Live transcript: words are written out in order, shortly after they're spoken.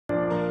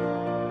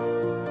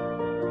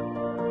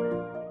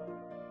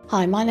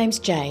Hi, my name's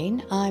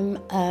Jane. I'm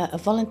a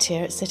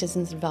volunteer at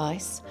Citizens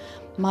Advice.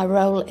 My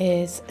role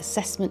is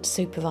assessment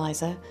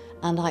supervisor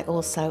and I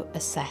also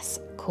assess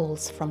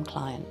calls from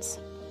clients.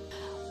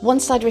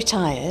 Once I'd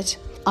retired,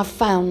 I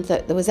found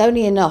that there was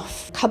only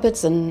enough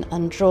cupboards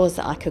and drawers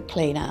that I could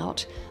clean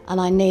out,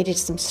 and I needed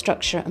some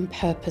structure and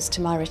purpose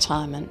to my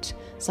retirement.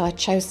 So I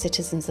chose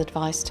Citizens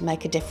Advice to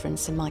make a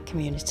difference in my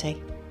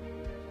community.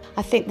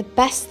 I think the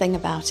best thing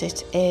about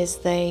it is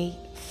the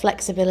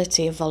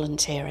flexibility of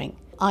volunteering.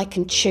 I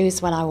can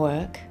choose when I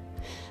work.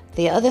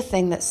 The other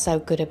thing that's so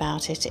good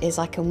about it is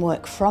I can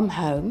work from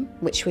home,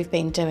 which we've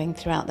been doing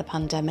throughout the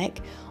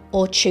pandemic,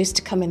 or choose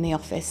to come in the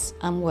office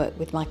and work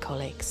with my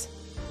colleagues.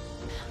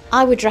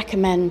 I would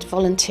recommend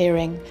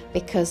volunteering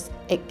because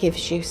it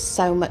gives you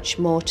so much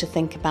more to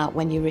think about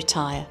when you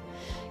retire.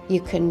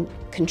 You can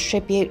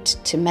contribute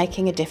to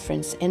making a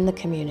difference in the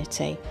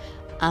community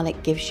and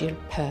it gives you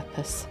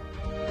purpose.